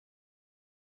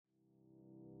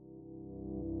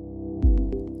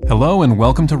Hello and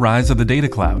welcome to Rise of the Data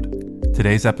Cloud.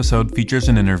 Today's episode features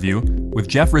an interview with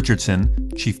Jeff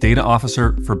Richardson, Chief Data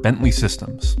Officer for Bentley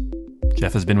Systems.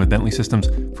 Jeff has been with Bentley Systems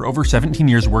for over 17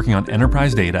 years working on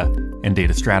enterprise data and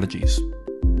data strategies.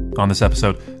 On this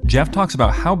episode, Jeff talks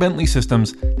about how Bentley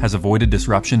Systems has avoided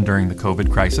disruption during the COVID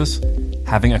crisis,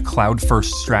 having a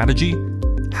cloud-first strategy,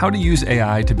 how to use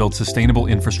AI to build sustainable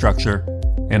infrastructure,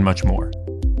 and much more.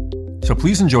 So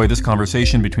please enjoy this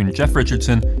conversation between Jeff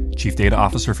Richardson, Chief Data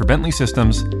Officer for Bentley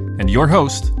Systems, and your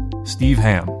host, Steve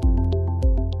Ham.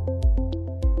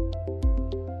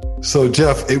 So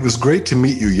Jeff, it was great to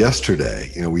meet you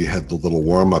yesterday. We had the little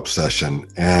warm-up session,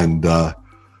 and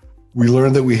we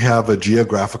learned that we have a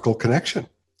geographical connection.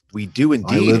 We do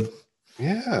indeed.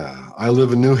 I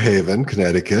live in New Haven,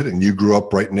 Connecticut, and you grew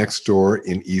up right next door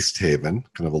in East Haven,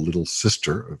 kind of a little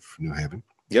sister of New Haven.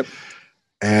 Yep.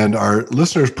 And our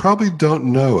listeners probably don't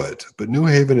know it, but New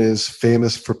Haven is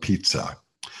famous for pizza.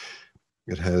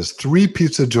 It has 3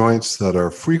 pizza joints that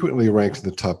are frequently ranked in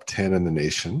the top 10 in the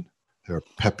nation. They're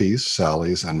Pepe's,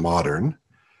 Sally's, and Modern.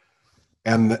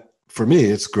 And for me,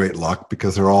 it's great luck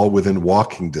because they're all within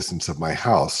walking distance of my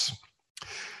house.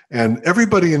 And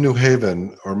everybody in New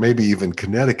Haven, or maybe even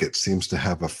Connecticut, seems to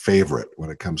have a favorite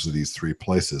when it comes to these 3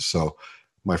 places. So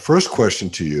my first question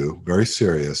to you, very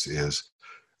serious, is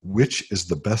which is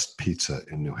the best pizza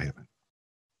in New Haven?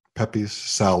 Pepe's,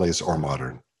 Sally's, or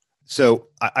Modern? So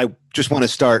I just want to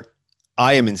start.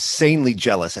 I am insanely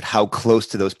jealous at how close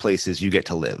to those places you get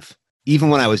to live. Even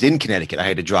when I was in Connecticut, I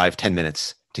had to drive 10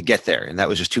 minutes to get there, and that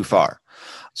was just too far.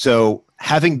 So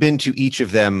having been to each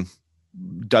of them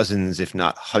dozens, if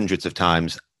not hundreds of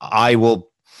times, I will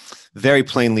very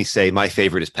plainly say my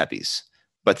favorite is Pepe's.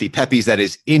 But the Pepe's that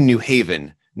is in New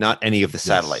Haven, not any of the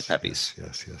satellite Pepe's.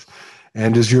 Yes.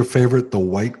 And is your favorite the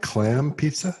white clam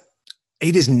pizza?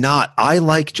 It is not. I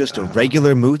like just a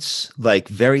regular Moots, like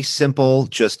very simple,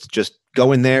 just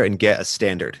go in there and get a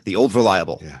standard, the old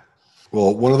reliable. Yeah.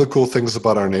 Well, one of the cool things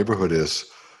about our neighborhood is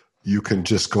you can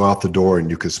just go out the door and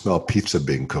you can smell pizza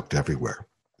being cooked everywhere.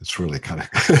 It's really kind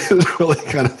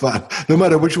of fun. No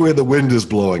matter which way the wind is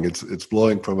blowing, it's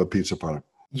blowing from a pizza parlor.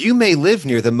 You may live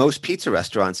near the most pizza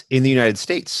restaurants in the United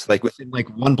States, like within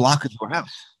 1 block of your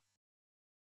house.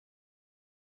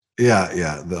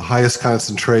 Yeah, the highest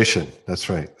concentration. That's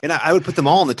right. And I would put them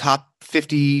all in the top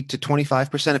 50 to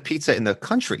 25% of pizza in the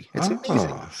country. It's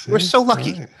amazing. See? We're so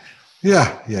lucky. Right.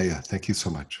 Yeah. Thank you so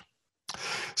much.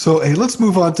 So, hey, let's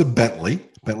move on to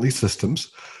Bentley Systems.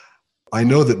 I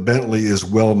know that Bentley is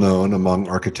well known among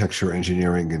architecture,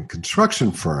 engineering, and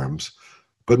construction firms,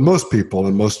 but most people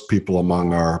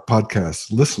among our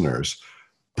podcast listeners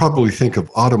probably think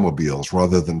of automobiles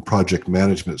rather than project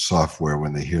management software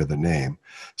when they hear the name.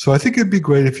 So I think it'd be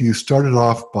great if you started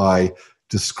off by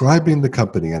describing the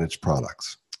company and its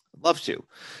products. Love to.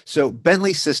 So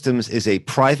Bentley Systems is a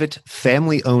private,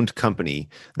 family-owned company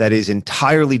that is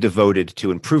entirely devoted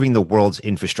to improving the world's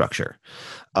infrastructure.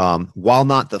 While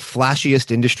not the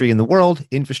flashiest industry in the world,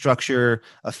 infrastructure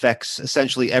affects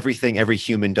essentially everything every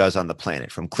human does on the planet,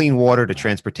 from clean water to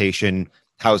transportation,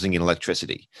 housing, and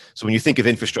electricity. So when you think of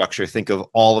infrastructure, think of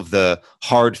all of the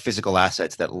hard physical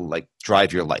assets that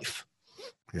drive your life.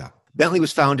 Yeah. Bentley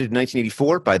was founded in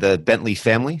 1984 by the Bentley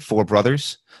family, 4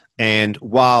 brothers. And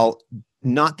while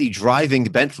not the driving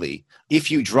Bentley, if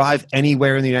you drive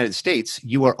anywhere in the United States,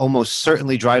 you are almost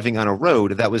certainly driving on a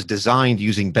road that was designed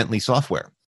using Bentley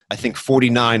software. I think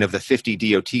 49 of the 50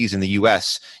 DOTs in the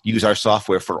US use our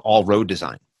software for all road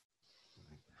design.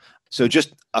 So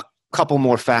just a couple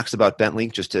more facts about Bentley,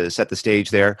 just to set the stage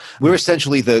there. We're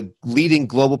essentially the leading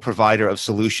global provider of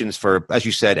solutions for, as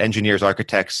you said, engineers,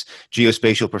 architects,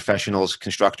 geospatial professionals,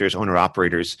 constructors,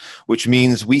 owner-operators, which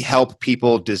means we help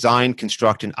people design,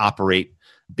 construct, and operate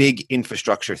big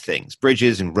infrastructure things,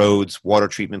 bridges and roads, water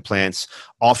treatment plants,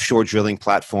 offshore drilling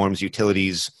platforms,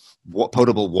 utilities,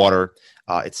 potable water,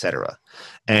 etc.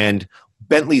 And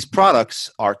Bentley's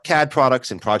products are CAD products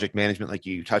and project management, like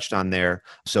you touched on there.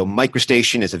 So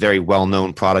MicroStation is a very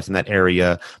well-known product in that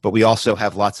area, but we also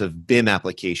have lots of BIM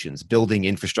applications, building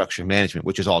infrastructure management,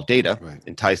 which is all data, right,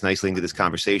 and ties nicely into this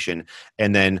conversation.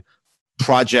 And then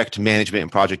project management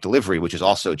and project delivery, which is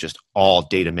also just all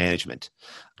data management.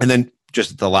 And then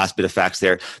just the last bit of facts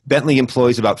there, Bentley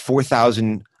employs about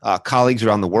 4,000 colleagues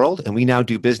around the world, and we now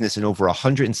do business in over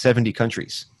 170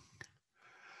 countries.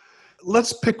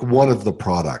 Let's pick one of the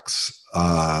products,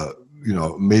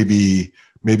 maybe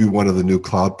one of the new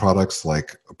cloud products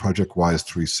like ProjectWise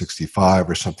 365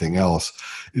 or something else.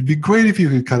 It'd be great if you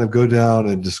could kind of go down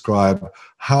and describe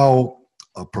how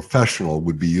a professional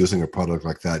would be using a product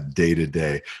like that day to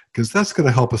day? Because that's going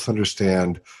to help us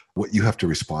understand what you have to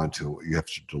respond to, what you have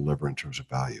to deliver in terms of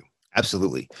value.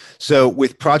 Absolutely. So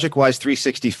with ProjectWise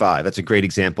 365, that's a great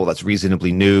example. That's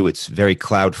reasonably new. It's very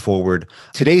cloud forward.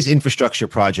 Today's infrastructure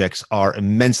projects are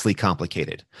immensely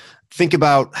complicated. Think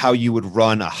about how you would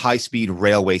run a high-speed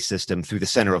railway system through the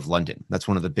center of London. That's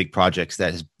one of the big projects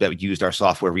that used our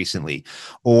software recently.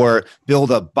 Or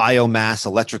build a biomass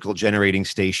electrical generating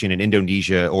station in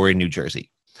Indonesia or in New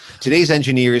Jersey. Today's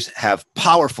engineers have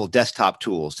powerful desktop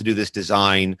tools to do this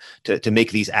design, to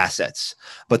make these assets,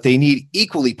 but they need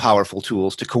equally powerful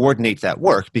tools to coordinate that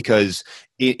work, because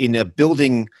in a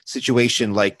building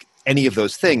situation like any of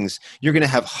those things, you're going to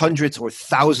have hundreds or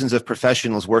thousands of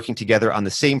professionals working together on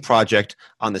the same project,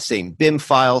 on the same BIM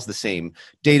files, the same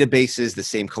databases, the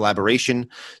same collaboration.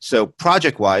 So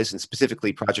ProjectWise, and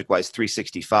specifically ProjectWise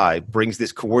 365, brings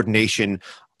this coordination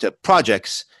to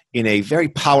projects in a very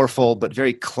powerful but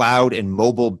very cloud and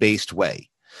mobile-based way.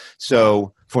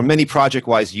 So for many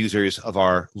ProjectWise users of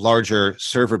our larger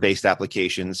server-based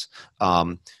applications,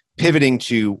 pivoting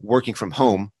to working from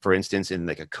home, for instance, in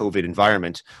like a COVID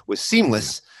environment, was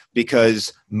seamless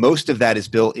because most of that is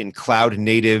built in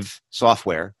cloud-native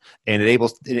software, and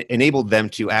it enabled them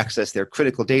to access their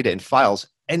critical data and files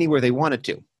anywhere they wanted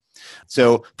to.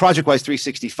 So ProjectWise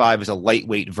 365 is a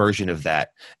lightweight version of that,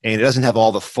 and it doesn't have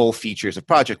all the full features of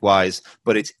ProjectWise,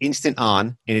 but it's instant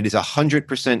on, and it is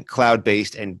 100%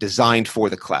 cloud-based and designed for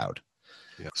the cloud.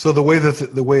 Yeah. So the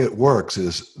way it works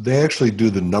is they actually do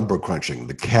the number crunching,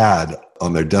 the CAD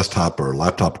on their desktop or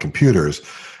laptop computers,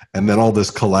 and then all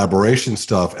this collaboration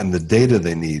stuff and the data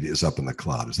they need is up in the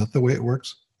cloud. Is that the way it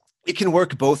works? It can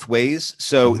work both ways.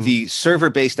 So the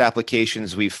server-based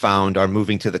applications we've found are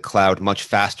moving to the cloud much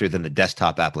faster than the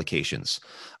desktop applications,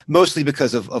 mostly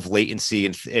because of latency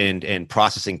and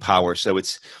processing power. So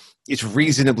it's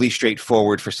reasonably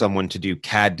straightforward for someone to do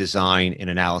CAD design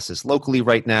and analysis locally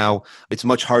right now. It's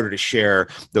much harder to share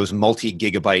those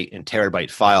multi-gigabyte and terabyte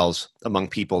files among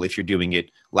people if you're doing it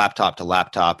laptop to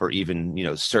laptop, or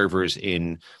even servers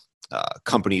in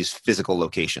companies' physical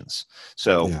locations.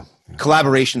 So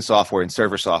collaboration software and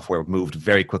server software moved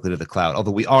very quickly to the cloud,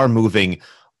 although we are moving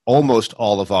almost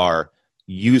all of our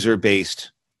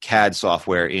user-based CAD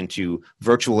software into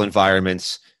virtual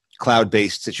environments,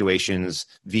 cloud-based situations,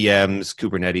 VMs,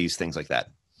 Kubernetes, things like that.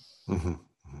 Mm-hmm.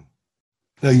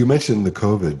 Now, you mentioned the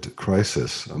COVID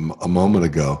crisis a moment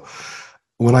ago.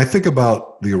 When I think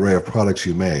about the array of products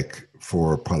you make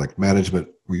for product management,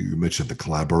 you mentioned the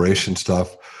collaboration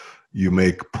stuff. You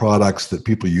make products that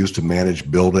people use to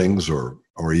manage buildings or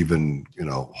even,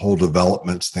 whole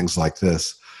developments, things like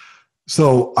this.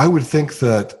 So I would think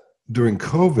that during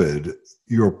COVID,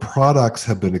 your products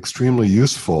have been extremely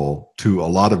useful to a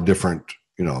lot of different,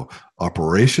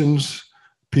 operations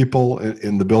people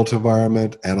in the built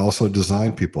environment and also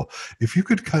design people. If you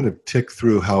could kind of tick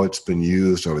through how it's been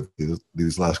used over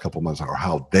these last couple of months, or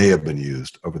how they have been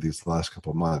used over these last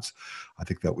couple of months, I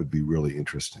think that would be really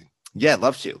interesting. Yeah, I'd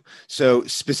love to. So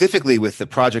specifically with the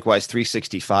ProjectWise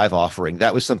 365 offering,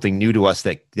 that was something new to us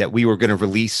that we were going to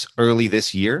release early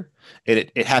this year.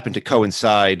 And it happened to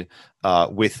coincide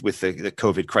with the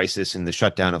COVID crisis and the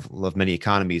shutdown of many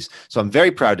economies. So I'm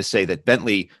very proud to say that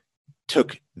Bentley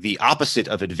took the opposite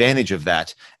of advantage of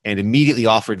that and immediately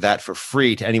offered that for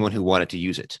free to anyone who wanted to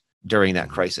use it during that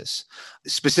crisis.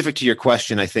 Specific to your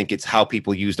question, I think it's how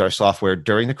people used our software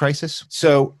during the crisis.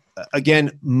 So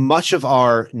again, much of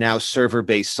our now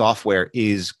server-based software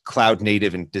is cloud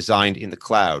native and designed in the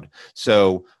cloud.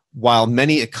 So while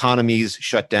many economies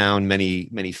shut down,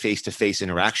 many face-to-face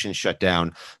interactions shut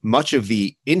down, much of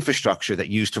the infrastructure that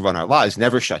used to run our lives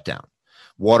never shut down.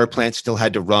 Water plants still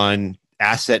had to run,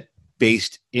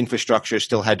 asset-based infrastructure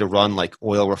still had to run, like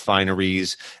oil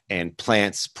refineries and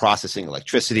plants processing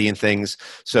electricity and things.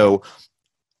 So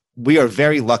we are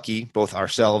very lucky, both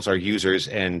ourselves, our users,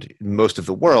 and most of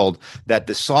the world, that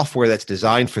the software that's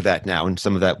designed for that now, and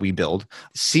some of that we build,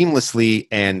 seamlessly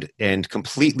and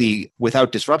completely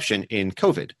without disruption in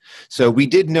COVID. So we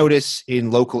did notice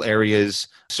in local areas,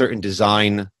 certain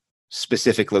design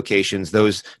specific locations,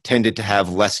 those tended to have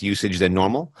less usage than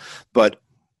normal. But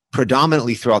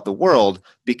predominantly throughout the world,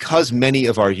 because many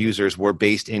of our users were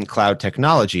based in cloud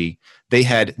technology, they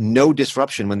had no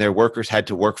disruption when their workers had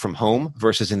to work from home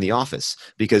versus in the office,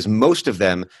 because most of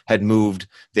them had moved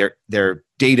their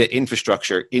data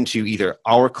infrastructure into either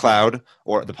our cloud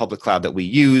or the public cloud that we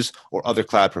use or other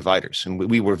cloud providers. And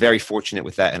we were very fortunate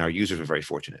with that, and our users were very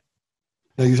fortunate.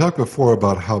 Now, you talked before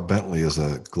about how Bentley is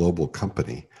a global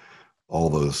company, all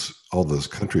those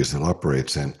countries it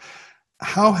operates in.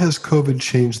 how has COVID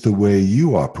changed the way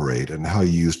you operate and how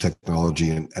you use technology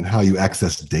and how you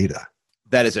access data?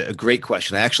 That is a great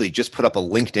question. I actually just put up a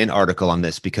LinkedIn article on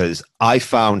this because I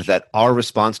found that our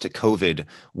response to COVID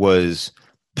was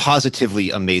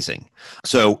positively amazing.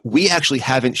 So we actually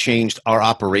haven't changed our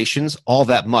operations all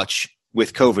that much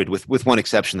with COVID, with one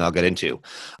exception that I'll get into.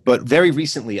 But very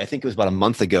recently, I think it was about a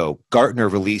month ago, Gartner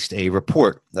released a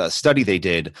report, a study they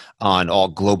did on all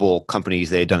global companies.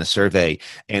 They had done a survey,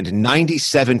 and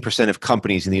 97% of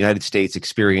companies in the United States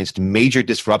experienced major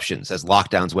disruptions as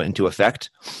lockdowns went into effect,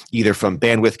 either from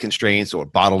bandwidth constraints or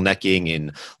bottlenecking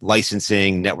in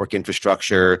licensing, network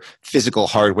infrastructure, physical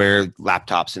hardware,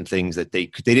 laptops, and things that they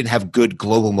didn't have good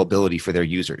global mobility for their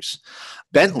users.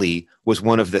 Bentley was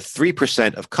one of the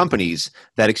 3% of companies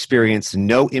that experienced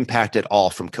no impact at all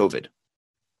from COVID.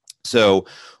 So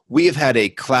we have had a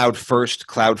cloud-first,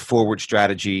 cloud-forward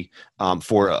strategy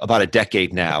for about a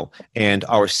decade now. And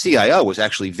our CIO was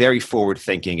actually very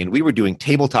forward-thinking. And we were doing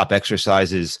tabletop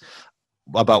exercises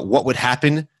about what would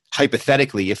happen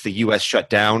hypothetically if the U.S. shut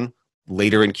down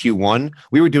later in Q1.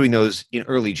 We were doing those in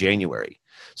early January.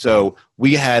 So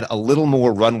we had a little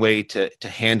more runway to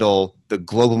handle the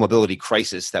global mobility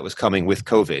crisis that was coming with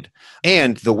COVID.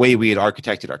 And the way we had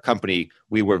architected our company,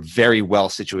 we were very well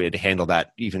situated to handle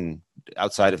that even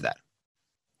outside of that.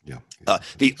 Yeah.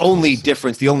 The only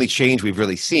difference, the only change we've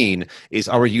really seen is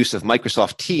our use of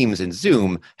Microsoft Teams and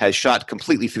Zoom has shot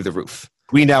completely through the roof.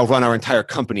 We now run our entire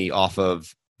company off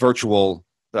of virtual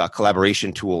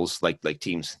collaboration tools like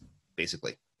Teams,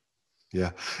 basically.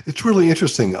 Yeah, it's really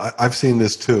interesting. I've seen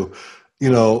this too. You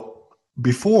know,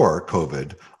 before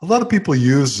COVID, a lot of people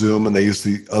use Zoom and they use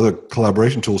the other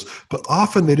collaboration tools, but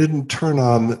often they didn't turn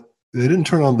on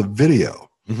the video.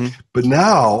 Mm-hmm. But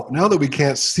now that we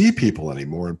can't see people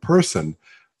anymore in person,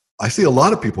 I see a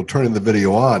lot of people turning the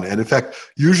video on. And in fact,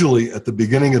 usually at the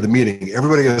beginning of the meeting,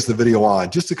 everybody has the video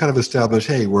on just to kind of establish,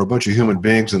 hey, we're a bunch of human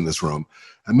beings in this room.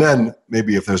 And then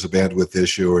maybe if there's a bandwidth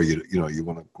issue or you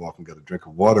want to go off and get a drink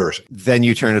of water or something, then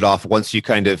you turn it off once you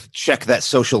kind of check that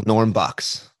social norm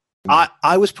box.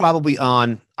 I was probably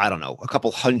on, I don't know, a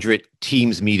couple hundred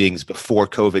Teams meetings before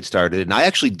COVID started. And I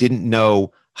actually didn't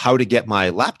know how to get my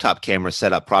laptop camera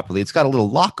set up properly. It's got a little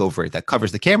lock over it that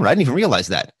covers the camera. I didn't even realize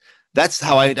that. That's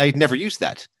how I'd never used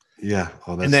that. Yeah.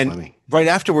 Oh, that's and then funny. Right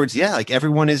afterwards, yeah, like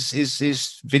everyone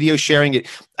is video sharing it.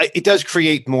 It does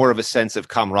create more of a sense of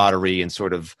camaraderie and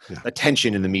sort of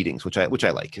attention in the meetings, which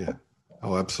I like. Yeah.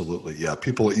 Oh, absolutely. Yeah.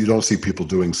 You don't see people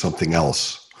doing something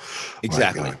else.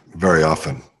 Exactly. Right? Very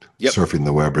often surfing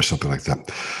the web or something like that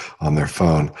on their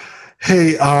phone.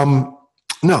 Hey,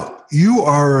 no, you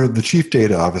are the Chief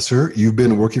Data Officer. You've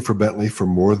been working for Bentley for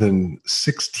more than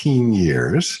 16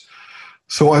 years.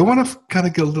 So I want to kind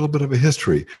of get a little bit of a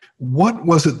history. What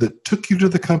was it that took you to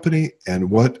the company and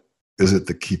what is it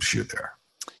that keeps you there?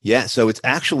 Yeah, so it's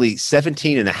actually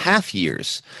 17 and a half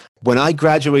years. When I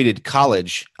graduated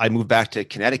college, I moved back to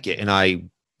Connecticut and I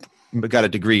got a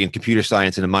degree in computer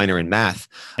science and a minor in math.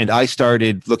 And I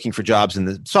started looking for jobs in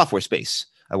the software space.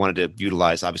 I wanted to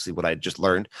utilize, obviously, what I had just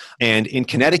learned. And in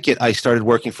Connecticut, I started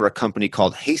working for a company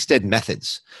called Hasted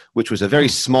Methods, which was a very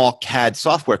small CAD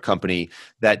software company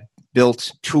that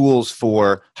built tools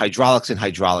for hydraulics and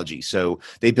hydrology. So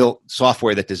they built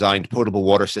software that designed potable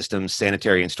water systems,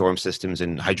 sanitary and storm systems,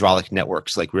 and hydraulic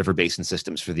networks like river basin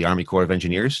systems for the Army Corps of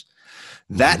Engineers.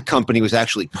 Mm-hmm. That company was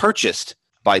actually purchased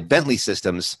by Bentley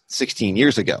Systems 16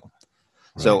 years ago.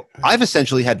 Right, so I've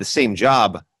essentially had the same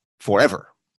job forever.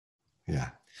 Yeah.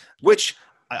 Which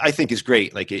I think is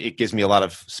great. Like it gives me a lot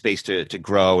of space to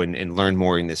grow and learn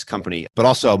more in this company. But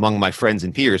also among my friends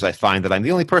and peers, I find that I'm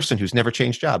the only person who's never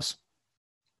changed jobs.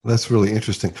 That's really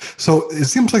interesting. So it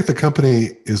seems like the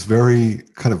company is very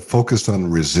kind of focused on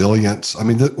resilience. I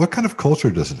mean, what kind of culture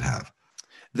does it have?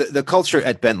 The culture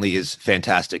at Bentley is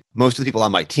fantastic. Most of the people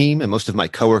on my team and most of my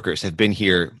coworkers have been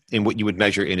here in what you would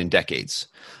measure in decades.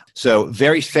 So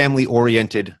very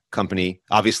family-oriented company.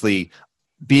 Obviously,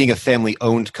 being a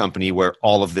family-owned company where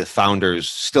all of the founders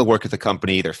still work at the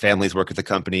company, their families work at the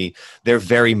company, they're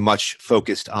very much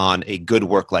focused on a good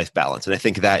work-life balance. And I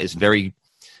think that is very,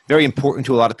 very important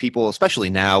to a lot of people,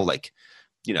 especially now, like,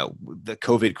 you know, the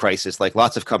COVID crisis. Like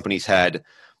lots of companies had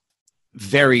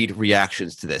varied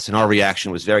reactions to this. And our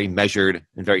reaction was very measured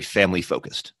and very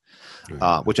family-focused,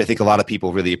 which I think a lot of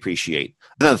people really appreciate.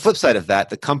 And on the flip side of that,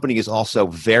 the company is also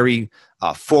very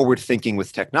forward-thinking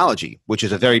with technology, which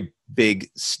is a very big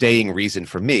staying reason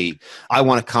for me. I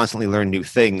want to constantly learn new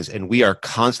things, and we are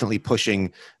constantly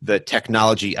pushing the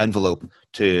technology envelope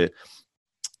to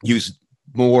use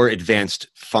more advanced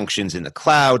functions in the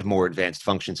cloud, more advanced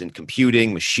functions in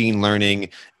computing, machine learning,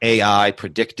 AI,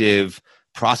 predictive,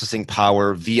 processing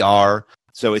power, VR.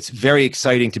 So it's very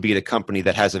exciting to be at a company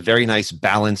that has a very nice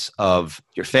balance of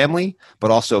your family, but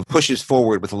also pushes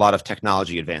forward with a lot of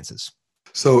technology advances.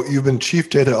 So you've been chief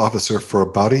data officer for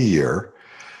about a year.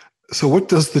 So what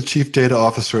does the chief data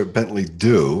officer at Bentley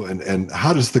do, and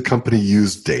how does the company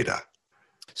use data?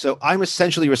 So I'm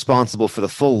essentially responsible for the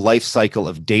full life cycle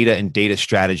of data and data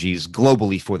strategies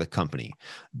globally for the company.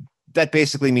 That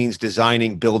basically means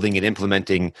designing, building, and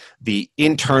implementing the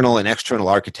internal and external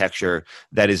architecture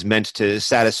that is meant to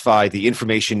satisfy the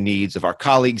information needs of our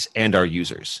colleagues and our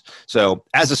users. So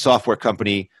as a software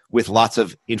company with lots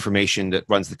of information that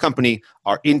runs the company,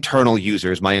 our internal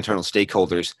users, my internal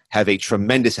stakeholders, have a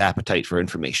tremendous appetite for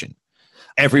information.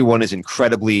 Everyone is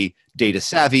incredibly data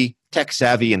savvy, tech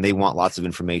savvy, and they want lots of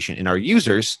information. And our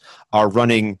users are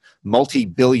running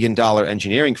multi-billion-dollar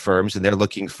engineering firms, and they're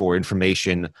looking for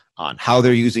information on how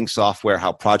they're using software,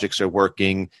 how projects are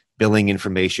working, billing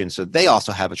information. So they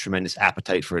also have a tremendous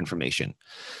appetite for information.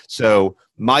 So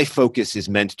my focus is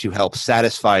meant to help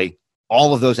satisfy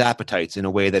all of those appetites in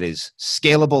a way that is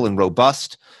scalable and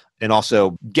robust, and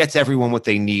also gets everyone what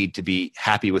they need to be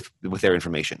happy with their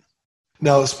information.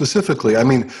 Now, specifically, I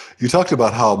mean, you talked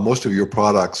about how most of your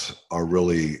products are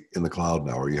really in the cloud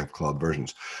now, or you have cloud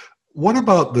versions. What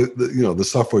about the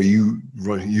software you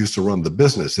use to run the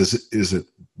business?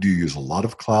 Do you use a lot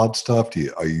of cloud stuff?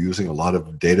 Are you using a lot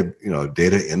of data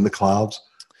in the clouds?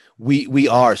 We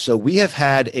are. So we have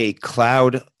had a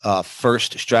cloud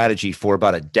first strategy for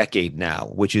about a decade now,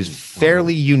 which is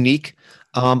fairly unique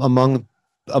among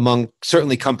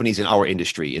certainly companies in our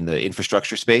industry, in the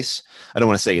infrastructure space. I don't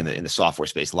want to say in the software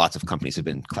space. Lots of companies have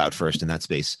been cloud first in that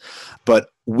space. But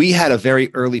we had a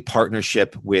very early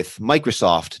partnership with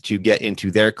Microsoft to get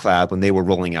into their cloud when they were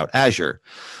rolling out Azure.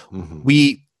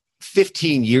 Mm-hmm.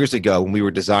 15 years ago, when we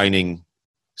were designing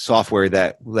software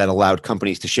that allowed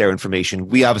companies to share information,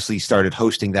 we obviously started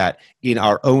hosting that in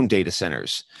our own data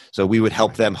centers. So we would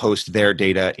help them host their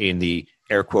data in the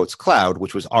air quotes cloud,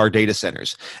 which was our data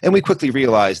centers. And we quickly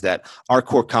realized that our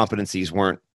core competencies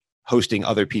weren't hosting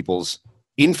other people's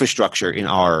infrastructure in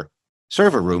our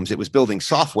server rooms. It was building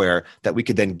software that we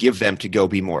could then give them to go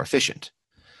be more efficient.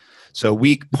 So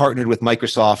we partnered with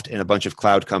Microsoft and a bunch of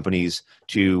cloud companies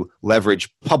to leverage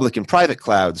public and private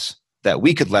clouds that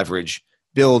we could leverage,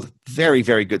 build very,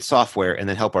 very good software, and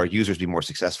then help our users be more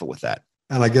successful with that.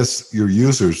 And I guess your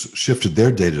users shifted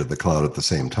their data to the cloud at the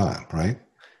same time, right?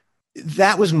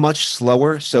 That was much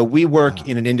slower. So we work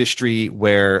in an industry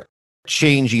where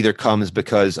change either comes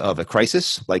because of a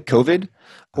crisis like COVID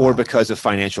or because of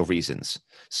financial reasons.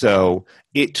 So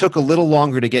it took a little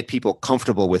longer to get people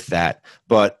comfortable with that.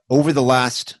 But over the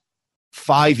last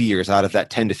 5 years out of that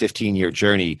 10 to 15 year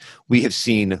journey, we have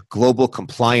seen global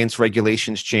compliance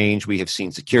regulations change. We have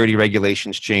seen security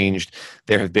regulations changed.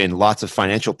 There have been lots of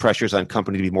financial pressures on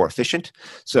companies to be more efficient.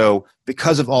 So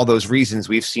because of all those reasons,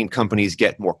 we've seen companies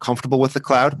get more comfortable with the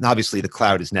cloud. And obviously the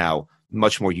cloud is now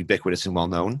much more ubiquitous and well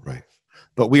known. Right.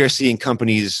 But we are seeing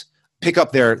companies pick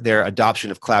up their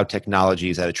adoption of cloud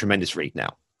technologies at a tremendous rate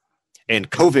now.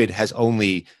 And COVID has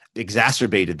only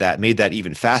exacerbated that, made that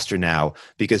even faster now,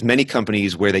 because many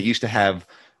companies where they used to have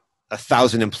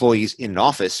 1,000 employees in an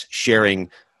office sharing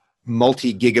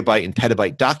multi-gigabyte and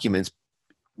petabyte documents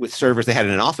with servers they had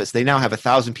in an office, they now have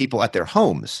 1,000 people at their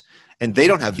homes, and they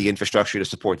don't have the infrastructure to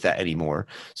support that anymore.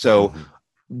 So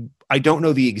I don't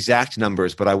know the exact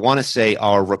numbers, but I want to say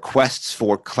our requests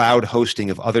for cloud hosting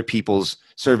of other people's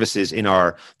services in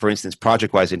our, for instance,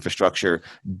 ProjectWise infrastructure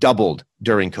doubled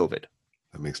during COVID.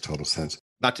 That makes total sense.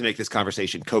 Not to make this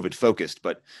conversation COVID focused,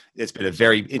 but it's been a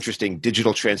very interesting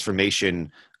digital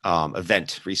transformation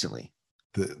event recently.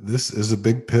 This is a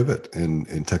big pivot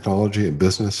in technology and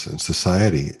business and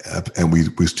society, and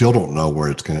we still don't know where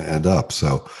it's going to end up.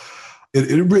 So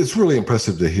it's really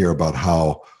impressive to hear about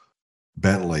how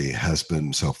Bentley has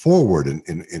been so forward in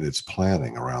its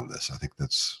planning around this. I think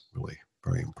that's really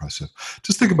very impressive.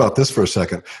 Just think about this for a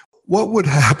second. What would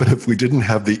happen if we didn't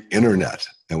have the internet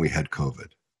and we had COVID?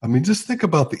 I mean, just think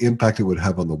about the impact it would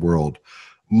have on the world.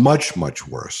 Much, much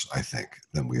worse, I think,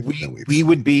 than we've We seen.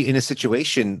 would be in a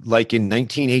situation like in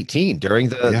 1918 during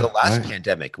the last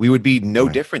pandemic. We would be no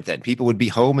different then. People would be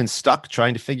home and stuck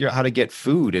trying to figure out how to get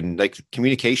food, and like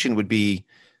communication would be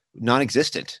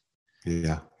non-existent.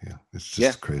 Yeah. It's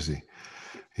just crazy.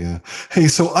 Yeah. Hey,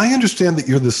 so I understand that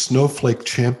you're the Snowflake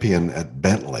champion at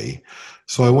Bentley.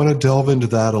 So I want to delve into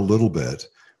that a little bit.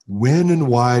 When and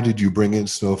why did you bring in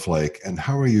Snowflake, and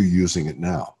how are you using it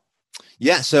now?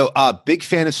 Yeah, so big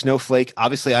fan of Snowflake.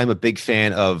 Obviously, I'm a big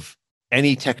fan of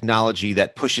any technology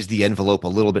that pushes the envelope a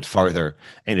little bit farther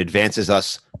and advances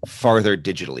us farther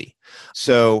digitally.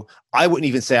 So I wouldn't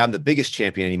even say I'm the biggest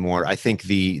champion anymore. I think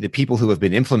the people who have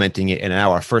been implementing it and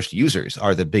now our first users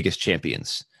are the biggest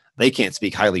champions. They can't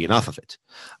speak highly enough of it.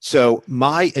 So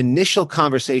my initial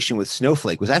conversation with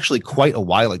Snowflake was actually quite a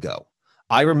while ago.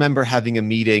 I remember having a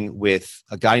meeting with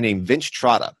a guy named Vince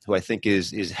Trotta, who I think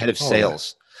is head of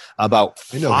sales, about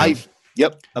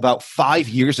 5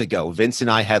 years ago. Vince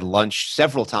and I had lunch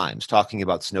several times talking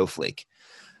about Snowflake.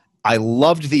 I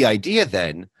loved the idea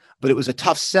then, but it was a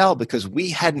tough sell because we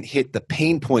hadn't hit the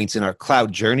pain points in our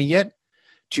cloud journey yet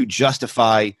to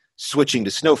justify switching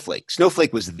to Snowflake.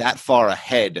 Snowflake was that far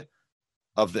ahead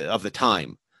of the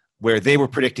time where they were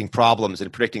predicting problems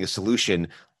and predicting a solution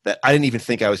that I didn't even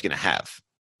think I was going to have,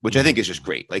 which I think is just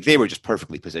great. Like they were just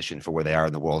perfectly positioned for where they are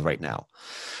in the world right now.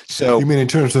 So you mean in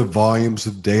terms of volumes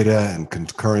of data and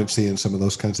concurrency and some of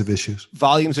those kinds of issues?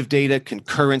 Volumes of data,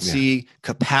 concurrency,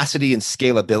 capacity and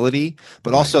scalability,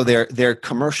 but also their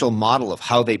commercial model of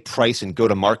how they price and go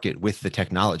to market with the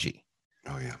technology.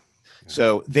 Oh yeah.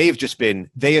 So they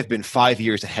have been 5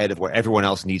 years ahead of where everyone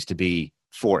else needs to be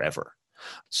forever.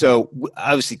 So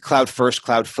obviously cloud first,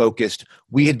 cloud focused.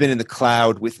 We had been in the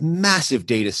cloud with massive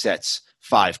data sets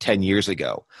 5-10 years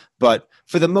ago. But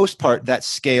for the most part, that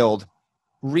scaled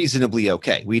reasonably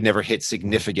okay. We never hit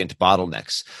significant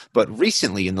bottlenecks. But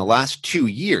recently, in the last 2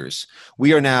 years,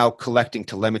 we are now collecting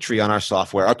telemetry on our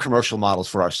software. Our commercial models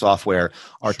for our software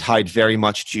are tied very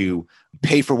much to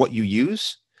pay for what you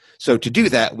use. So to do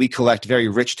that, we collect very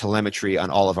rich telemetry on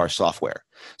all of our software.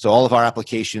 So all of our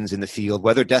applications in the field,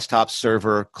 whether desktop,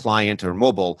 server, client, or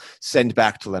mobile, send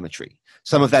back telemetry.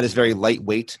 Some of that is very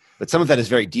lightweight, but some of that is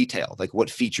very detailed, like what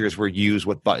features were used,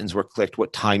 what buttons were clicked,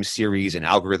 what time series and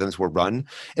algorithms were run.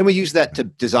 And we use that to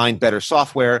design better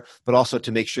software, but also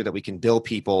to make sure that we can bill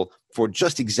people for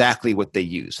just exactly what they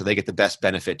use. So they get the best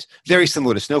benefit, very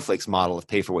similar to Snowflake's model of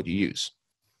pay for what you use.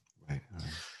 Right.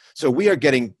 So we are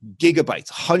getting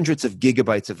gigabytes, hundreds of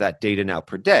gigabytes of that data now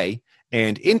per day.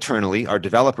 And internally, our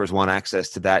developers want access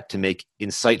to that to make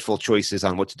insightful choices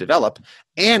on what to develop.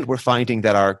 And we're finding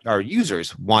that our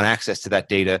users want access to that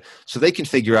data so they can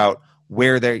figure out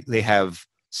where they have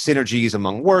synergies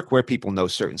among work, where people know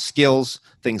certain skills,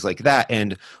 things like that.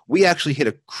 And we actually hit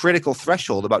a critical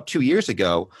threshold about 2 years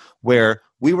ago where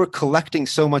we were collecting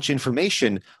so much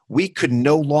information, we could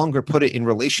no longer put it in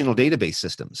relational database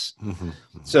systems. Mm-hmm.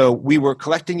 So we were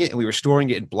collecting it and we were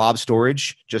storing it in blob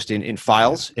storage, just in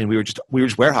files, and we were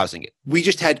just warehousing it. We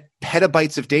just had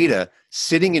petabytes of data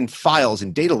sitting in files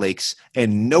in data lakes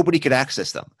and nobody could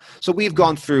access them. So we've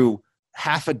gone through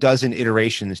half a dozen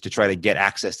iterations to try to get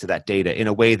access to that data in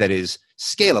a way that is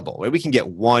scalable, where we can get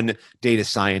one data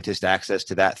scientist access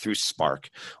to that through Spark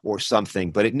or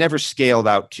something, but it never scaled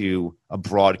out to a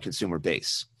broad consumer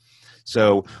base.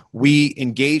 So we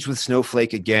engaged with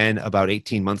Snowflake again about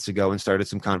 18 months ago and started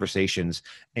some conversations.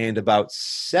 And about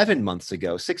 6 months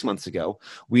ago,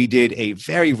 we did a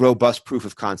very robust proof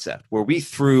of concept where we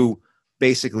threw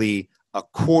basically a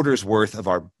quarter's worth of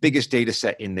our biggest data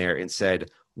set in there and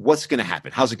said, what's going to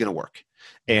happen? How's it going to work?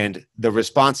 And the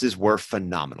responses were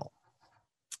phenomenal.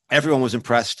 Everyone was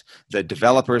impressed. The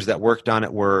developers that worked on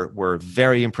it were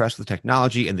very impressed with the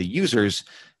technology, and the users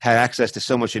had access to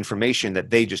so much information that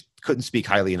they just couldn't speak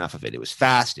highly enough of it. It was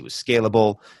fast. It was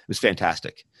scalable. It was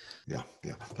fantastic. Yeah,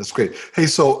 that's great. Hey,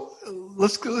 so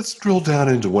let's drill down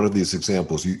into one of these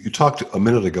examples. You talked a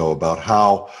minute ago about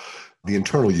how the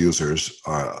internal users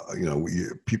are,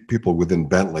 people within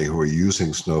Bentley who are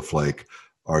using Snowflake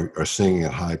are singing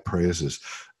at high praises.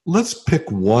 Let's pick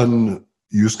one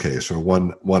use case or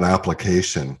one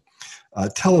application.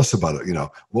 Tell us about it.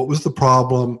 What was the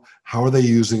problem? How are they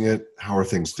using it? How are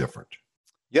things different?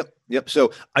 Yep.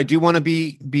 So I do want to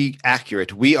be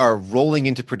accurate. We are rolling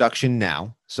into production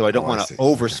now, so I don't want to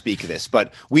overspeak this,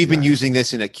 but we've been using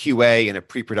this in a QA and a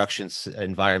pre-production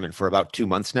environment for about 2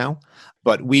 months now.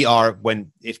 But we are,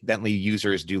 if Bentley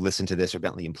users do listen to this or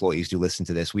Bentley employees do listen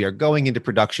to this, we are going into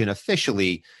production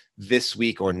officially this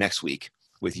week or next week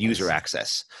with user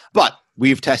access. But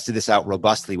we've tested this out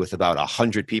robustly with about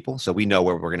 100 people, so we know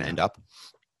where we're going to end up.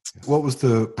 What was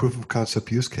the proof of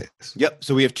concept use case? Yep.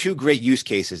 So we have two great use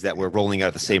cases that we're rolling out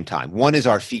at the same time. One is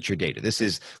our feature data. This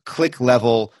is click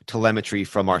level telemetry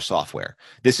from our software.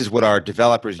 This is what our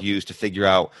developers use to figure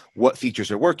out what features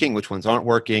are working, which ones aren't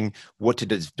working, what to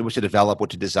develop, what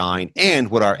to design,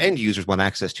 and what our end users want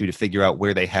access to figure out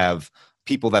where they have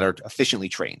people that are efficiently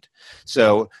trained.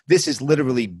 So this is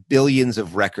literally billions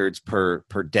of records per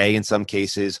day in some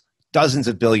cases, dozens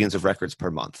of billions of records per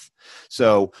month.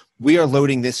 So we are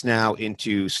loading this now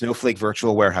into Snowflake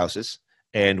virtual warehouses,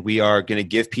 And we are going to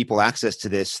give people access to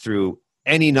this through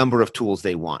any number of tools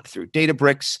they want, through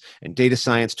Databricks and data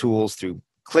science tools, through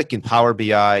Qlik and Power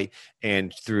BI,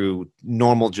 and through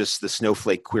normal, just the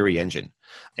Snowflake query engine.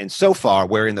 And so far,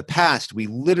 where in the past we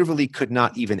literally could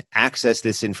not even access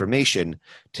this information,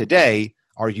 today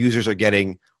our users are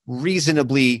getting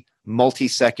reasonably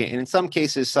multi-second, and in some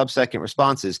cases sub-second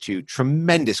responses to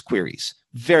tremendous queries,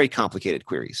 very complicated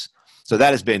queries. So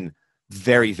that has been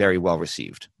very, very well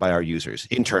received by our users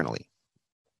internally.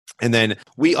 And then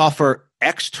we offer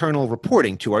external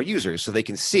reporting to our users so they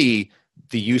can see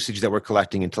the usage that we're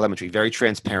collecting in telemetry, very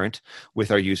transparent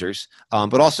with our users.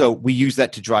 But also we use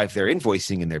that to drive their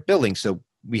invoicing and their billing. So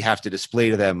we have to display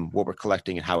to them what we're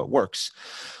collecting and how it works.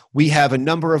 We have a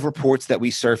number of reports that we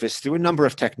surface through a number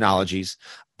of technologies,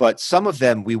 but some of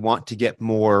them we want to get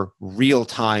more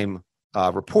real-time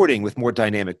reporting with more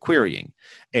dynamic querying.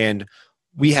 And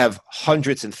we have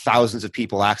hundreds and thousands of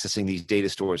people accessing these data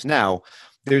stores now.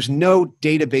 There's no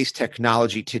database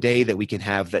technology today that we can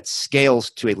have that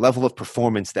scales to a level of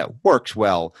performance that works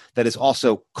well, that is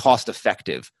also cost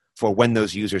effective for when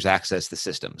those users access the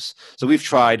systems. So we've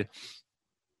tried,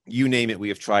 you name it, we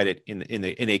have tried it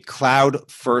in a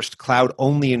cloud-first,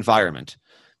 cloud-only environment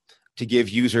to give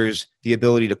users the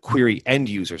ability to query end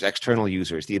users, external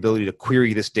users, the ability to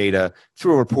query this data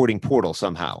through a reporting portal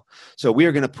somehow. So we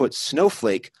are going to put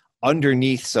Snowflake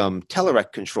underneath some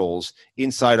Telerik controls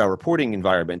inside our reporting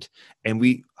environment, and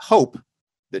we hope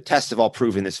the tests have all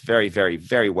proven this very, very,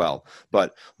 very well.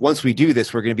 But once we do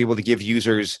this, we're going to be able to give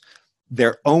users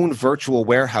their own virtual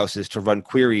warehouses to run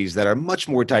queries that are much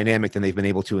more dynamic than they've been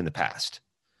able to in the past.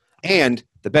 And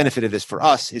the benefit of this for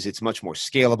us is it's much more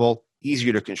scalable,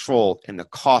 easier to control, and the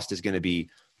cost is going to be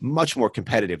much more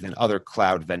competitive than other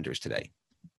cloud vendors today.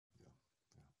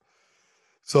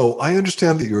 So I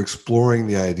understand that you're exploring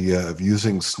the idea of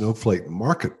using Snowflake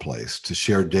Marketplace to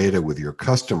share data with your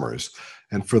customers.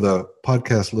 And for the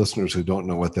podcast listeners who don't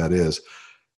know what that is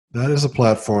a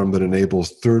platform that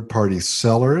enables third-party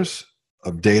sellers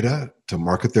of data to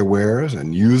market their wares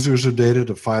and users of data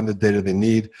to find the data they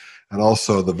need, and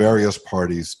also the various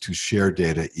parties to share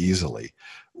data easily.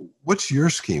 What's your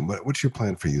scheme? What's your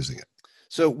plan for using it?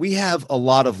 So we have a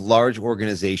lot of large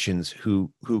organizations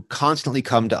who constantly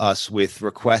come to us with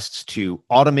requests to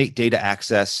automate data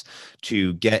access,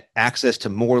 to get access to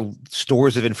more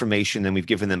stores of information than we've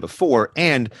given them before,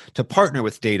 and to partner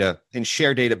with data and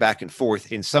share data back and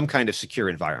forth in some kind of secure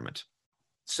environment.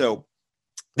 So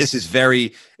this is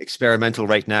very experimental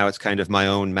right now. It's kind of my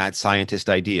own mad scientist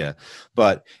idea.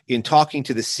 But in talking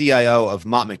to the CIO of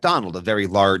Mott MacDonald, a very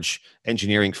large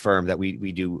engineering firm that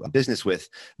we do business with,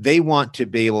 they want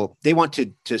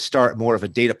to start more of a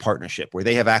data partnership where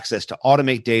they have access to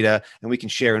automate data and we can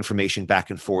share information back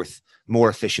and forth more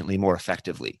efficiently, more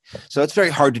effectively. So it's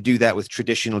very hard to do that with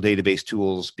traditional database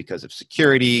tools because of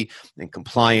security and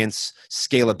compliance,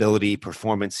 scalability,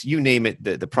 performance, you name it,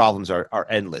 the problems are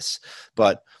endless.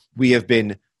 But we have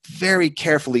been very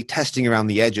carefully testing around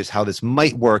the edges how this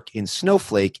might work in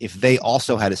Snowflake if they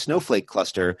also had a Snowflake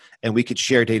cluster and we could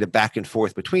share data back and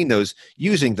forth between those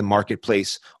using the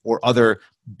marketplace or other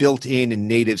built-in and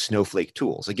native Snowflake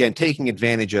tools. Again, taking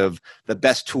advantage of the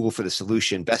best tool for the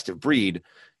solution, best of breed,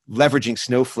 leveraging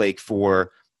Snowflake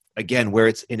for, again, where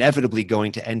it's inevitably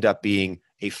going to end up being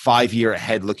a 5-year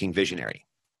ahead looking visionary.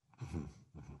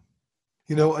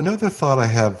 You know, another thought I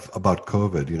have about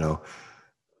COVID,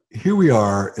 here we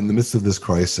are in the midst of this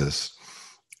crisis,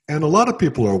 and a lot of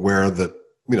people are aware that,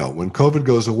 when COVID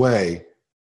goes away,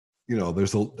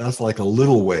 that's like a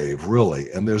little wave,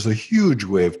 really, and there's a huge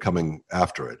wave coming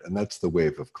after it, and that's the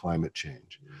wave of climate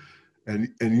change. And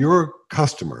your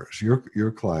customers,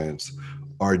 your clients,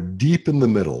 are deep in the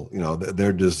middle.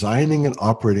 They're designing and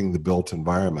operating the built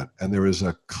environment, and there is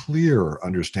a clear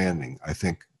understanding, I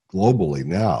think, globally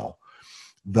now,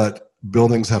 that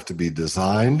buildings have to be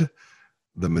designed.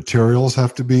 The materials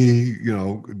have to be, they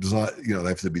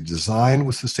have to be designed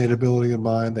with sustainability in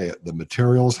mind. The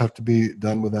materials have to be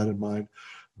done with that in mind.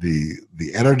 The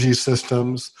energy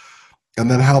systems, and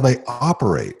then how they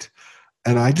operate.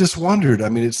 And I just wondered,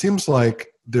 it seems like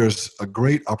there's a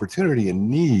great opportunity and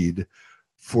need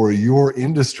for your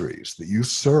industries that you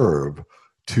serve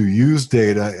to use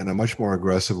data in a much more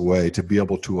aggressive way to be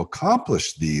able to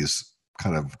accomplish these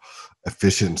kind of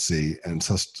efficiency and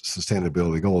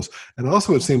sustainability goals. And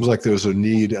also it seems like there's a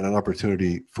need and an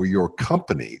opportunity for your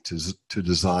company to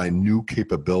design new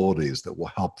capabilities that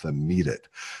will help them meet it.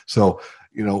 So,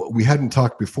 we hadn't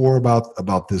talked before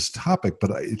about this topic, but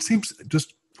it seems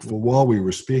just Well, while we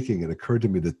were speaking, it occurred to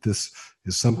me that this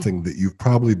is something that you've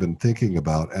probably been thinking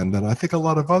about, and that I think a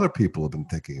lot of other people have been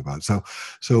thinking about.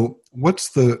 So what's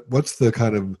the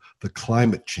kind of the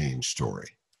climate change story?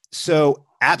 So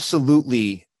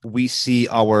absolutely, we see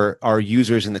our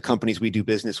users and the companies we do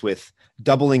business with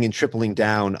doubling and tripling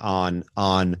down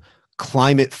on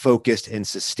climate focused and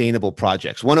sustainable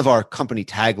projects. One of our company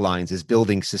taglines is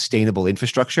building sustainable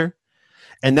infrastructure.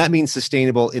 And that means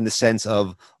sustainable in the sense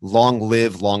of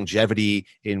longevity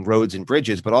in roads and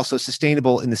bridges, but also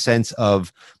sustainable in the sense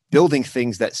of building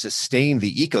things that sustain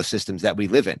the ecosystems that we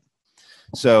live in.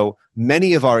 So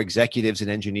many of our executives and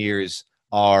engineers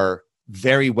are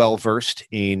very well versed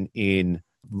in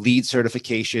LEED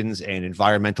certifications and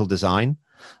environmental design.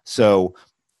 So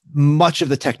much of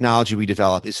the technology we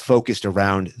develop is focused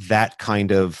around that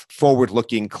kind of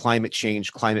forward-looking climate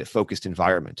change, climate-focused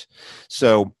environment.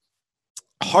 So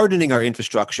hardening our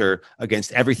infrastructure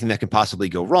against everything that can possibly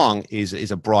go wrong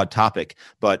is a broad topic,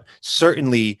 but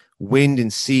certainly wind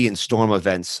and sea and storm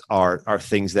events are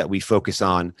things that we focus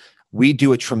on. We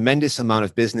do a tremendous amount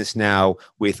of business now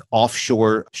with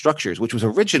offshore structures, which was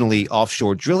originally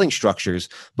offshore drilling structures,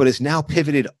 but is now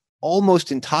pivoted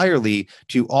almost entirely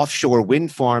to offshore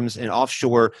wind farms and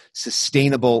offshore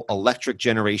sustainable electric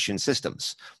generation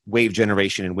systems, wave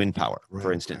generation and wind power,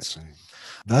 for instance. Right.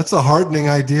 That's a heartening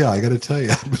idea, I got to tell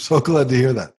you. I'm so glad to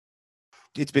hear that.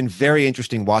 It's been very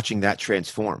interesting watching that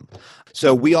transform.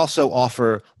 So we also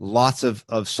offer lots of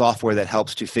software that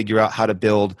helps to figure out how to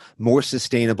build more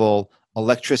sustainable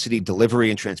electricity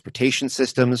delivery and transportation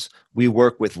systems. We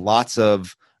work with lots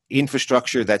of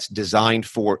infrastructure that's designed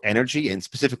for energy, and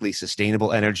specifically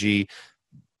sustainable energy,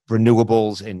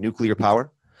 renewables, and nuclear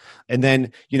power. And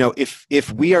then,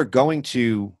 if we are going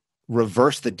to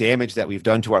reverse the damage that we've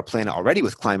done to our planet already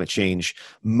with climate change,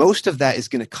 most of that is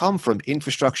going to come from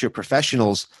infrastructure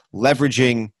professionals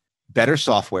leveraging better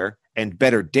software and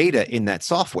better data in that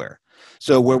software.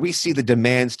 So where we see the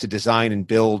demands to design and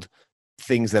build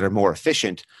things that are more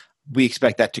efficient, we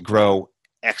expect that to grow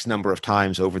X number of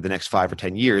times over the next 5 or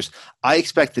 10 years. I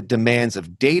expect the demands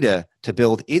of data to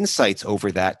build insights over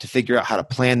that, to figure out how to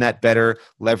plan that better,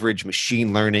 leverage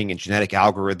machine learning and genetic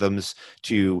algorithms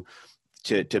to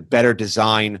better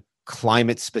design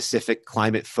climate-specific,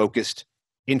 climate-focused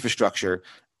infrastructure.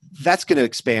 That's going to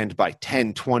expand by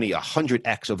 10, 20,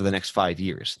 100x over the next 5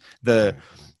 years. The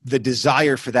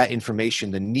desire for that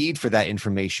information, the need for that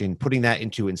information, putting that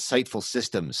into insightful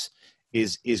systems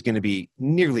is going to be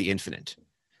nearly infinite.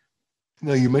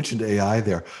 You mentioned AI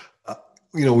there.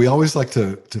 We always like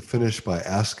to finish by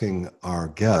asking our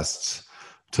guests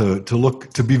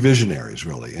to be visionaries,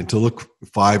 really, and to look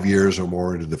 5 years or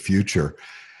more into the future.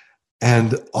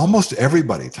 And almost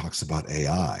everybody talks about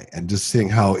AI and just seeing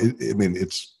how I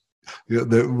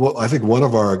think one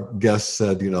of our guests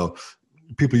said,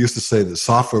 people used to say that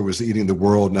software was eating the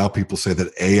world. Now people say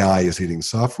that AI is eating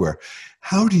software.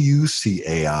 How do you see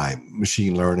AI,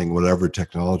 machine learning, whatever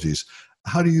technologies,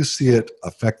 how do you see it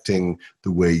affecting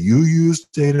the way you use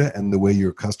data and the way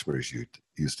your customers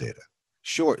use data?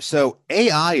 Sure. So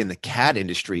AI in the CAD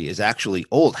industry is actually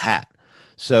old hat.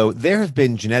 So there have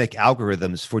been genetic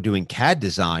algorithms for doing CAD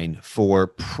design for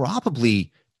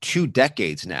probably 2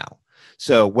 decades now.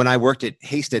 So when I worked at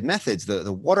Hasted Methods,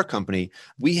 the water company,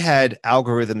 we had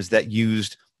algorithms that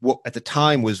used what at the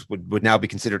time would now be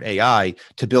considered AI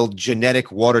to build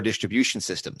genetic water distribution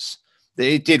systems.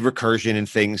 It did recursion and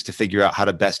things to figure out how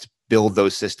to best build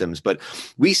those systems. But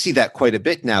we see that quite a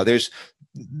bit now. There's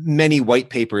many white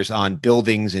papers on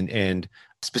buildings and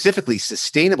specifically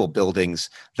sustainable buildings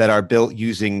that are built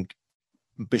using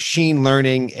machine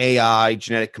learning, AI,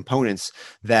 genetic components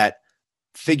that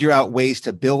figure out ways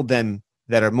to build them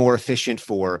that are more efficient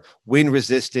for wind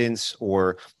resistance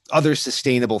or other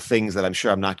sustainable things that I'm sure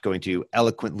I'm not going to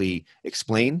eloquently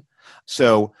explain.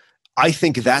 So I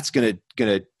think that's going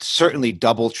to certainly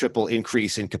double, triple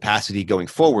increase in capacity going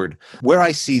forward. Where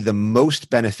I see the most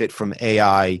benefit from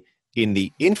AI in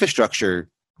the infrastructure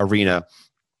arena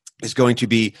is going to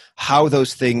be how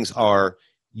those things are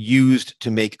used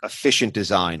to make efficient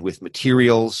design with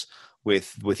materials,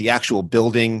 with the actual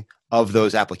building of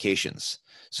those applications.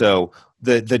 So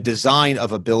the design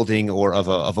of a building or of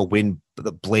a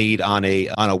the blade on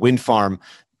a wind farm,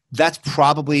 that's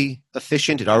probably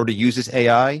efficient. It already uses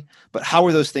AI, but how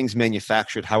are those things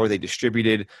manufactured? How are they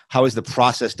distributed? How is the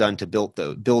process done to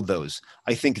build those?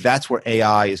 I think that's where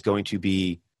AI is going to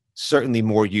be certainly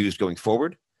more used going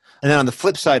forward. And then on the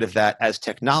flip side of that, as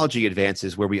technology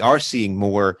advances, where we are seeing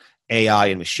more AI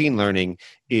and machine learning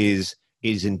is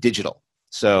in digital.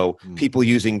 So people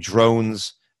using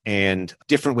drones and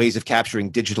different ways of capturing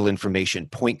digital information,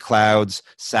 point clouds,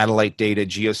 satellite data,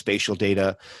 geospatial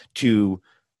data, to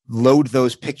load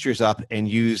those pictures up and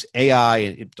use AI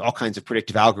and all kinds of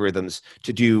predictive algorithms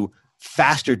to do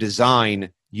faster design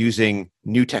using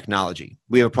new technology.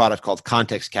 We have a product called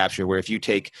Context Capture, where if you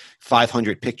take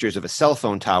 500 pictures of a cell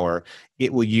phone tower,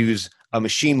 it will use a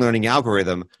machine learning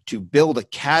algorithm to build a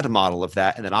CAD model of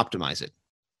that and then optimize it.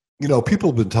 You know, people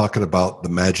have been talking about the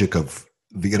magic of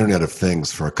the Internet of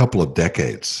Things for a couple of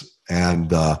decades.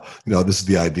 And, this is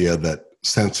the idea that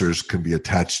sensors can be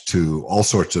attached to all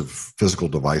sorts of physical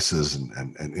devices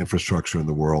and infrastructure in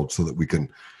the world so that we can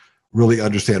really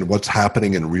understand what's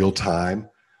happening in real time.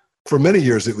 For many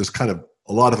years, it was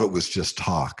a lot of it was just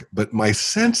talk. But my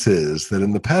sense is that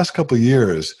in the past couple of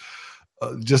years,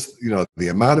 the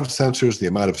amount of sensors, the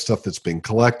amount of stuff that's being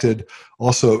collected,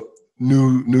 also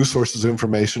new sources of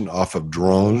information off of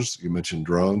drones. You mentioned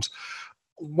drones.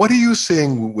 What are you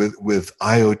seeing with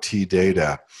IoT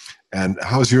data, and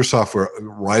how is your software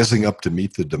rising up to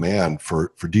meet the demand for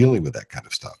dealing with that kind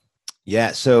of stuff?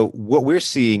 Yeah, so what we're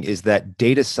seeing is that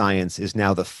data science is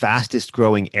now the fastest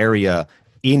growing area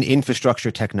in infrastructure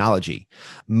technology.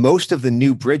 Most of the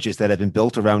new bridges that have been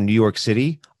built around New York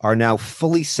City are now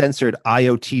fully censored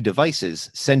IoT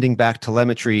devices, sending back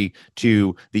telemetry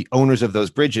to the owners of those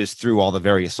bridges through all the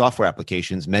various software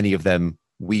applications, many of them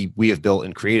we have built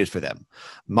and created for them.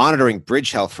 Monitoring bridge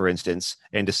health, for instance,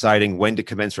 and deciding when to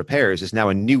commence repairs is now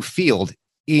a new field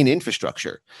in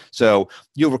infrastructure. So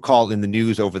you'll recall in the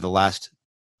news over the last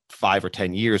 5 or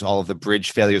 10 years, all of the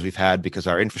bridge failures we've had because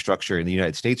our infrastructure in the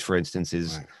United States, for instance,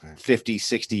 is 50,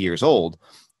 60 years old.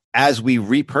 As we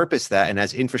repurpose that and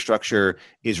as infrastructure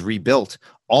is rebuilt,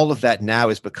 all of that now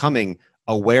is becoming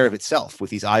aware of itself with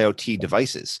these IoT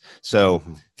devices. So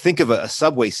think of a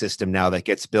subway system now that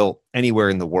gets built anywhere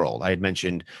in the world. I had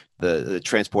mentioned the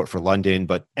Transport for London,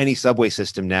 but any subway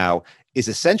system now is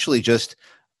essentially just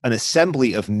an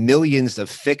assembly of millions of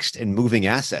fixed and moving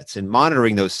assets, and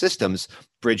monitoring those systems,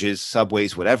 bridges,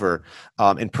 subways, whatever,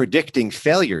 and predicting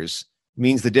failures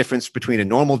means the difference between a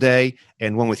normal day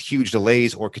and one with huge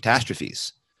delays or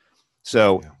catastrophes.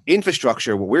 So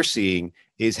infrastructure, what we're seeing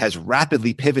has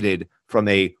rapidly pivoted from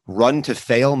a run to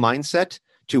fail mindset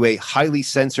to a highly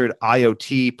censored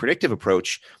IoT predictive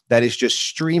approach that is just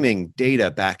streaming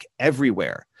data back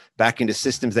everywhere, back into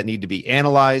systems that need to be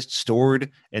analyzed, stored,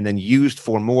 and then used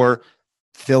for more,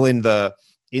 fill in the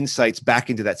insights back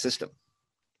into that system.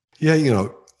 Yeah,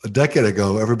 a decade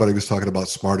ago, everybody was talking about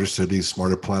smarter cities,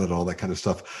 smarter planet, all that kind of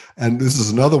stuff. And this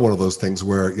is another one of those things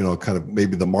where, kind of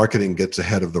maybe the marketing gets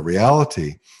ahead of the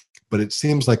reality, but it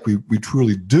seems like we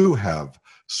truly do have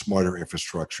smarter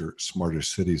infrastructure, smarter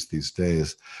cities these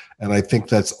days. And I think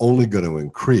that's only going to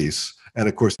increase. And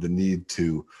of course, the need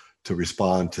to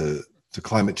respond to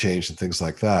climate change and things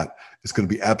like that is going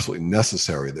to be absolutely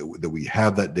necessary that we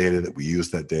have that data, that we use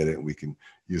that data, and we can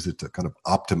use it to kind of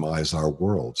optimize our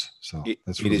worlds. So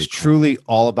that's really it is cool. Truly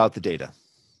all about the data.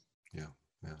 Yeah.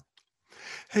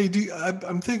 Hey,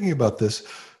 I'm thinking about this.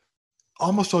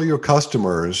 Almost all your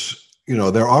customers,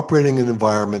 they're operating in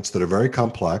environments that are very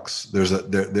complex.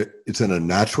 It's in a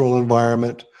natural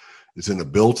environment. It's in a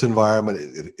built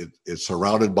environment. It's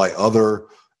surrounded by other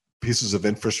pieces of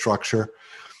infrastructure.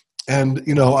 And,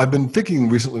 I've been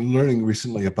learning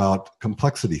recently about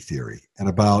complexity theory and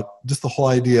about just the whole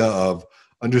idea of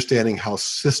understanding how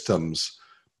systems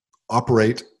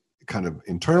operate kind of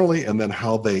internally and then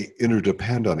how they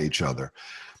interdepend on each other.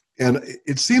 And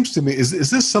it seems to me, is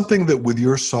this something that with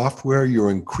your software, you're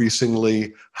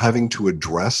increasingly having to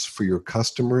address for your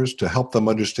customers to help them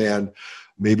understand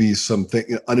maybe some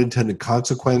unintended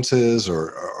consequences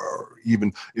or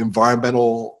even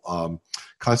environmental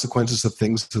consequences of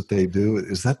things that they do?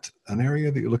 Is that an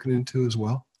area that you're looking into as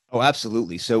well? Oh,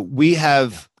 absolutely. So we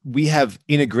have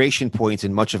integration points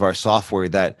in much of our software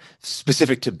that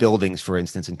specific to buildings, for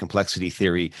instance, in complexity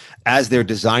theory, as they're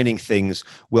designing things,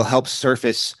 will help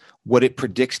surface what it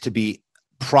predicts to be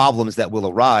problems that will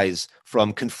arise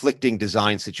from conflicting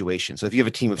design situations. So if you have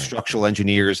a team of structural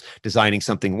engineers designing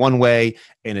something one way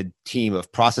and a team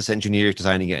of process engineers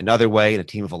designing it another way and a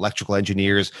team of electrical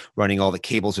engineers running all the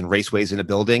cables and raceways in a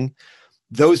building,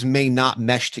 those may not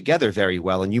mesh together very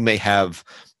well. And you may have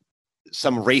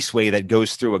some raceway that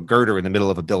goes through a girder in the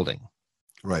middle of a building.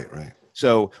 Right.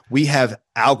 So we have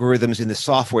algorithms in the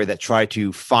software that try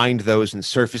to find those and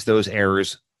surface those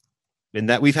errors. And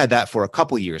that we've had that for a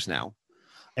couple of years now.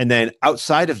 And then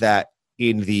outside of that,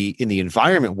 in the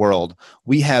environment world,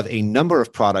 we have a number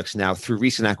of products now through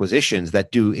recent acquisitions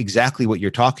that do exactly what you're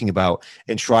talking about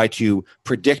and try to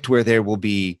predict where there will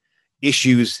be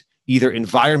issues, either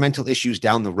environmental issues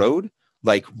down the road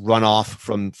like runoff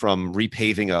from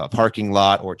repaving a parking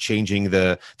lot or changing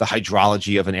the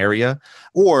hydrology of an area,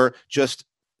 or just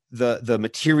the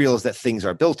materials that things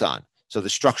are built on. So the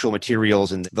structural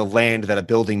materials and the land that a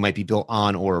building might be built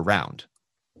on or around.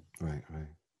 Right.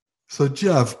 So,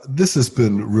 Jeff, this has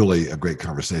been really a great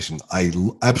conversation. I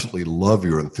absolutely love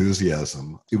your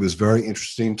enthusiasm. It was very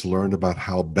interesting to learn about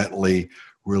how Bentley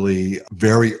really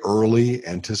very early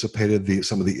anticipated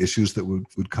some of the issues that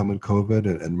would come in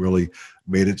COVID and really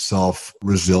made itself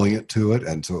resilient to it.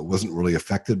 And so it wasn't really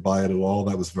affected by it at all.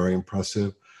 That was very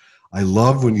impressive. I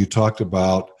loved when you talked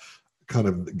about kind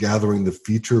of gathering the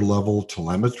feature level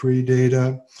telemetry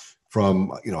data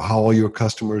from, how all your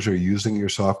customers are using your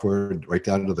software, right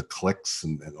down to the clicks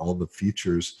and all the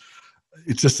features.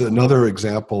 It's just another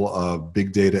example of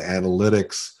big data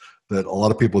analytics that a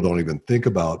lot of people don't even think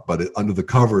about, but under the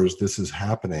covers, this is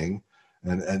happening.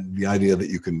 And the idea that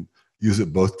you can use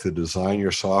it both to design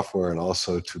your software and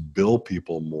also to bill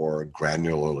people more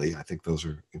granularly. I think those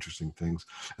are interesting things.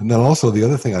 And then also the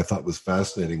other thing I thought was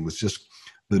fascinating was just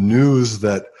the news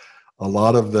that a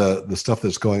lot of the stuff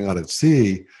that's going on at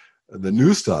sea, the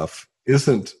new stuff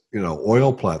isn't,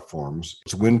 oil platforms.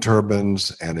 It's wind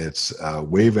turbines and it's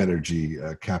wave energy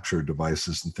capture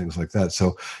devices and things like that.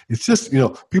 So it's just,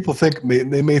 people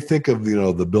they may think of,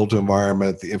 the built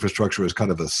environment, the infrastructure as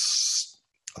kind of a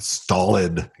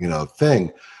stolid,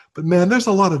 thing. But man, there's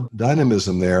a lot of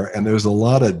dynamism there, and there's a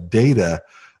lot of data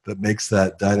that makes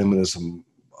that dynamism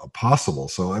possible.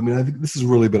 So, I think this has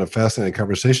really been a fascinating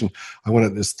conversation. I want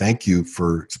to just thank you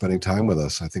for spending time with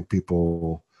us. I think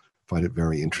people find it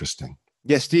very interesting.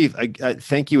 Yes, Steve, I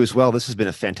thank you as well. This has been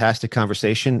a fantastic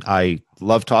conversation. I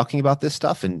love talking about this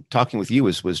stuff, and talking with you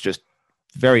was just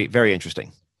very, very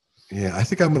interesting. Yeah, I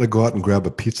think I'm going to go out and grab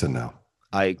a pizza now.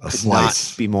 I could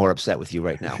not be more upset with you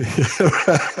right now.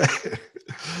 Right.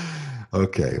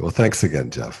 Okay. Well, thanks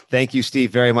again, Jeff. Thank you,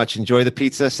 Steve, very much. Enjoy the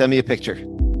pizza. Send me a picture.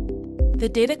 The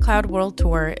Data Cloud World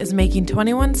Tour is making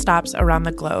 21 stops around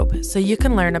the globe, so you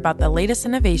can learn about the latest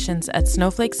innovations at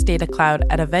Snowflake's Data Cloud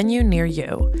at a venue near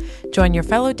you. Join your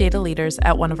fellow data leaders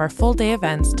at one of our full-day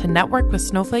events to network with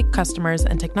Snowflake customers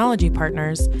and technology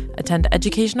partners, attend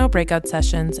educational breakout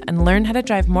sessions, and learn how to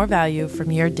drive more value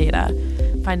from your data.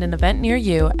 Find an event near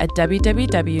you at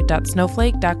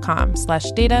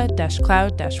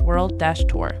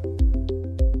www.snowflake.com/data-cloud-world-tour.